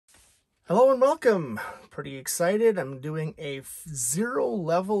Hello and welcome. Pretty excited. I'm doing a zero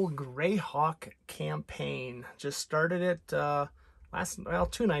level Greyhark campaign. Just started it 2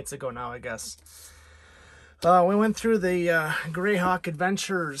 nights ago now, I guess. We went through the Greyhark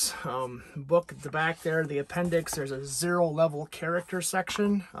Adventures book at the back there, the appendix. There's a zero level character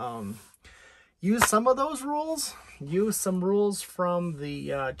section. Use some of those rules. Use some rules from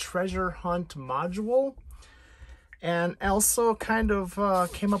the treasure hunt module. And also kind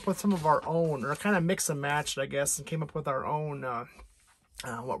of came up with some of our own, or kind of mix and matched, I guess, and came up with our own,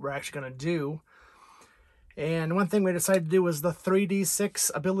 what we're actually going to do. And one thing we decided to do was the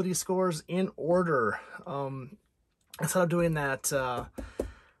 3d6 ability scores in order. Instead of doing that,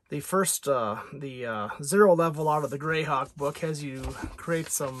 the first, zero level out of the Greyhark book has you create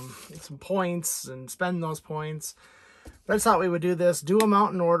some points and spend those points. But I just thought we would do this, do them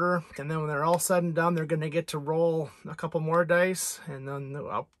out in order, and then when they're all said and done, they're going to get to roll a couple more dice, and then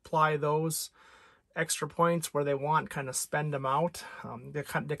apply those extra points where they want, kind of spend them out to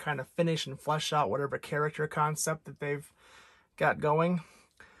kind of finish and flesh out whatever character concept that they've got going.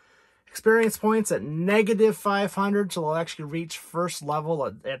 Experience points at -500, so they'll actually reach first level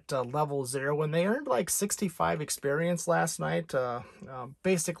at level 0. When they earned like 65 experience last night,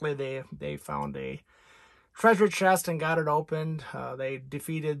 basically they found a treasure chest and got it opened. They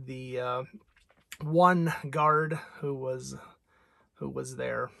defeated the one guard who was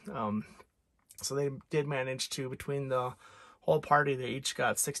there. So they did manage to, between the whole party, they each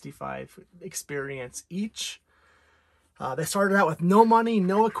got 65 experience each. They started out with no money,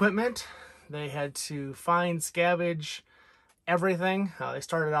 no equipment. They had to find, scavenge everything. They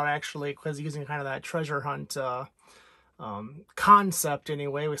started out actually using kind of that treasure hunt concept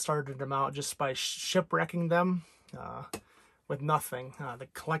anyway. We started them out just by shipwrecking them with nothing. They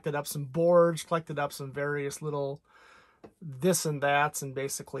collected up some boards, collected up some various little this and that's, and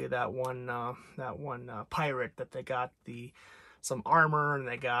basically that one pirate that they got some armor, and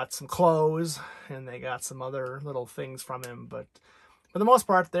they got some clothes, and they got some other little things from him. But for the most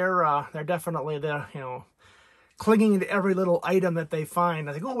part, they're definitely clinging to every little item that they find.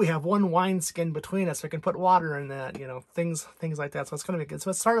 I think, oh, we have one wineskin between us, we can put water in that, things like that. So it's gonna be good.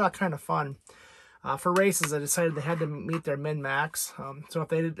 So it started out kind of fun. For races, I decided they had to meet their min-max. So if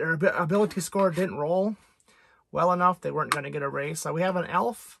their ability score didn't roll well enough, they weren't going to get a race. So we have an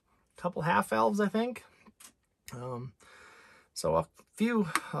elf, a couple half-elves, I think. So a few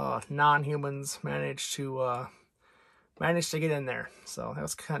non-humans managed to get in there. So that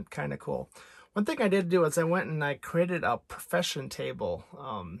was kind of cool. One thing I did do is I went and I created a profession table,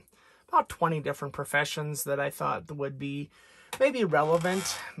 about 20 different professions that I thought would be maybe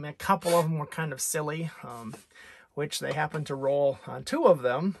relevant. I mean, a couple of them were kind of silly, which they happened to roll on 2 of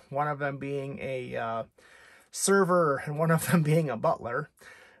them, one of them being a server and one of them being a butler.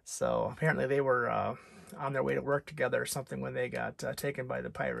 So apparently they were on their way to work together or something when they got taken by the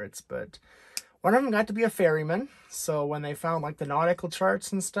pirates. But one of them got to be a ferryman. So when they found like the nautical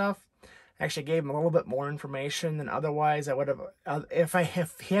charts and stuff, actually gave him a little bit more information than otherwise I would have. If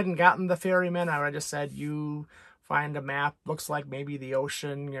he hadn't gotten the ferryman, I would have just said, you find a map, looks like maybe the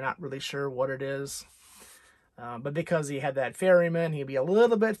ocean, you're not really sure what it is. But because he had that ferryman, he'd be a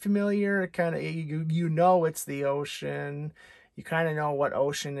little bit familiar, kind of, you know it's the ocean. You kind of know what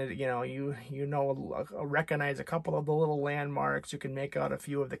ocean it, recognize a couple of the little landmarks. You can make out a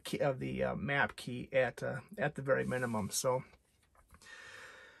few of the map key at the very minimum. So,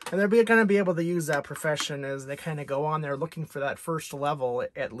 and they're going to be able to use that profession as they kind of go on there looking for that first level,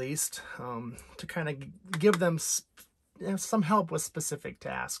 at least, to kind of give them some help with specific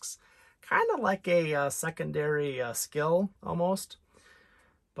tasks. Kind of like a secondary skill, almost.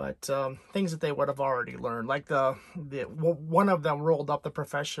 But things that they would have already learned. Like one of them rolled up the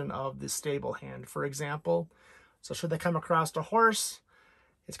profession of the stable hand, for example. So should they come across a horse,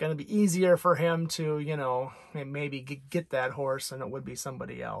 it's going to be easier for him to, maybe get that horse than it would be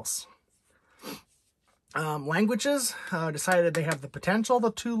somebody else. Languages, decided they have the potential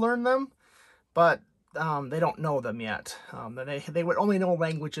to learn them, but they don't know them yet. They would only know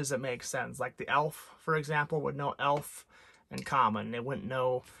languages that make sense. Like the elf, for example, would know elf and common. They wouldn't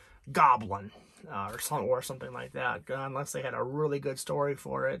know goblin or something like that, unless they had a really good story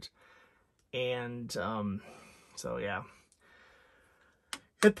for it. And so yeah.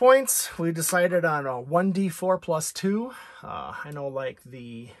 Hit points, we decided on a 1d4 plus 2. I know, like,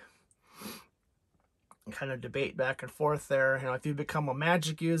 the kind of debate back and forth there. If you become a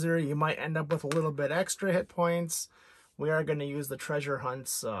magic user, you might end up with a little bit extra hit points. We are going to use the treasure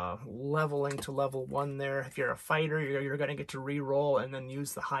hunts leveling to level 1 there. If you're a fighter, you're going to get to re-roll and then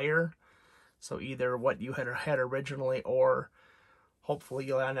use the higher. So either what you had originally or hopefully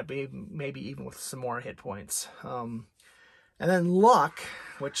you'll end up maybe even with some more hit points. And then luck,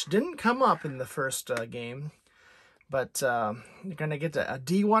 which didn't come up in the first game, but you're going to get a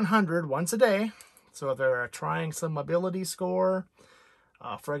D100 once a day. So if they're trying some ability score,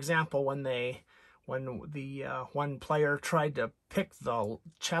 for example, when the one player tried to pick the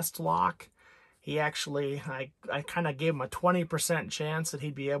chest lock, he actually, I kind of gave him a 20% chance that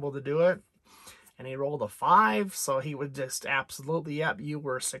he'd be able to do it. And he rolled a 5, so he would just absolutely, yep, you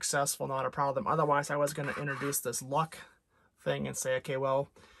were successful, not a problem. Otherwise, I was going to introduce this luck thing and say, okay,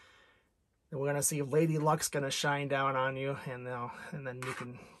 well, we're going to see if Lady Luck's going to shine down on you, and then you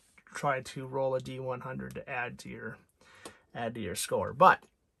can try to roll a D100 to add to your score. But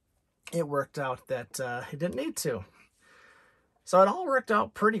it worked out that he didn't need to. So it all worked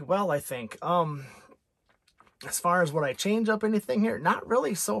out pretty well, I think. As far as would I change up anything here? Not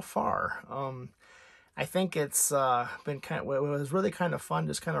really so far. I think it's been it was really kind of fun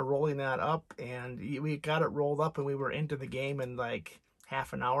just kind of rolling that up, and we got it rolled up and we were into the game in like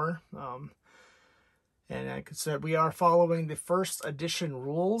half an hour. And like I said, we are following the first edition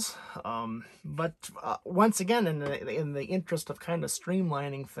rules, but once again, in the interest of kind of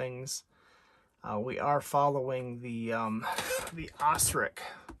streamlining things, we are following the Ostrich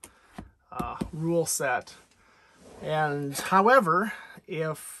rule set. And however,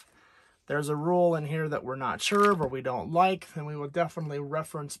 if there's a rule in here that we're not sure of or we don't like, then we will definitely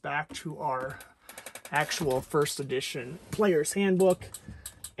reference back to our actual first edition player's handbook,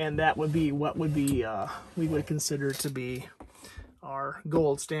 and that would be what would be we would consider to be our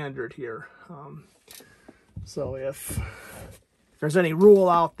gold standard here. So if there's any rule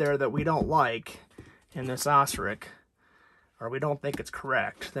out there that we don't like in this Ostrich, or we don't think it's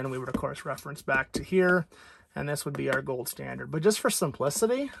correct, then we would of course reference back to here, and this would be our gold standard. But just for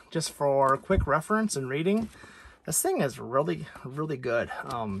simplicity, just for quick reference and reading, this thing is really, really good.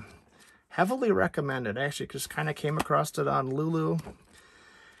 Heavily recommended. I actually just kind of came across it on Lulu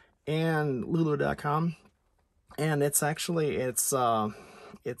and Lulu.com, and it's actually it's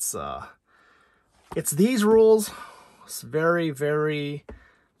these rules. It's very, very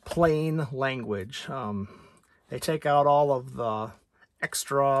plain language. They take out all of the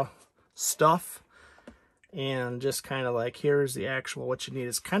extra stuff and just kind of like, here's the actual, what you need.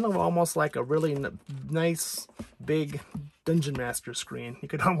 It's kind of almost like a really nice big Dungeon Master screen. You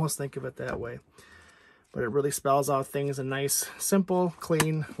could almost think of it that way. But it really spells out things in nice, simple,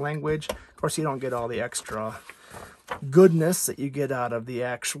 clean language. Of course, you don't get all the extra goodness that you get out of the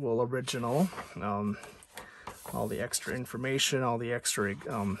actual original. All the extra information, all the extra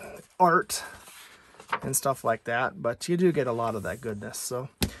art and stuff like that. But you do get a lot of that goodness.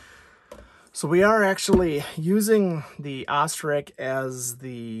 So we are actually using the Ostrich as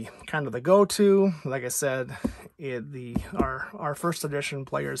the kind of the go-to. Like I said, our first edition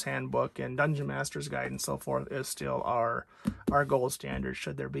player's handbook and Dungeon Master's Guide and so forth is still our gold standard,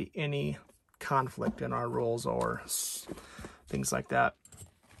 should there be any conflict in our rules or things like that.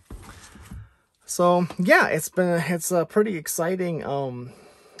 So yeah, it's pretty exciting.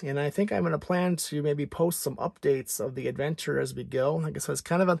 And I think I'm going to plan to maybe post some updates of the adventure as we go. Like I said, it's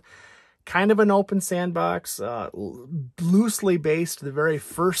kind of an open sandbox, loosely based. The very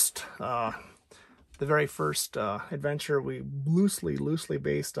first adventure, we loosely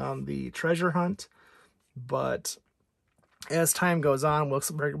based on the treasure hunt. But as time goes on,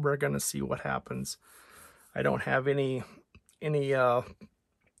 we're going to see what happens. I don't have any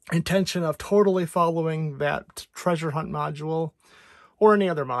intention of totally following that treasure hunt module, or any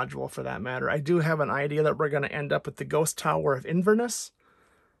other module for that matter. I do have an idea that we're going to end up at the Ghost Tower of Inverness.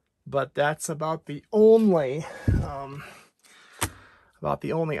 But that's about the only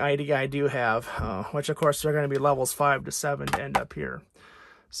idea I do have, which of course they're going to be levels 5 to 7 to end up here.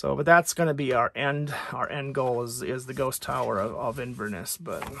 So, but that's going to be our end goal is the Ghost Tower of Inverness.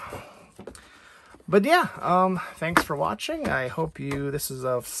 But yeah, thanks for watching. I hope this is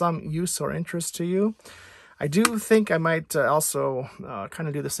of some use or interest to you. I do think I might also kind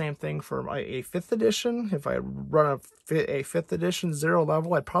of do the same thing for a 5th edition. If I run a 5th edition 0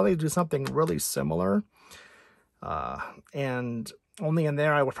 level, I'd probably do something really similar. And only in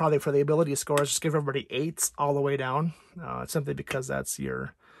there, I would probably, for the ability scores, just give everybody 8s all the way down. Simply because that's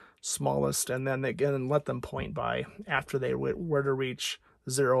your smallest. And then again, let them point by after they were to reach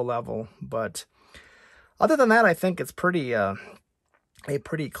 0 level. But other than that, I think it's pretty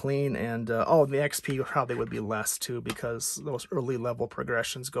clean, and the XP probably would be less too, because those early level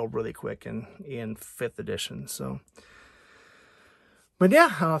progressions go really quick in 5th edition. So, but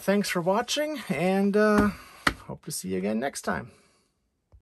yeah, thanks for watching, and hope to see you again next time.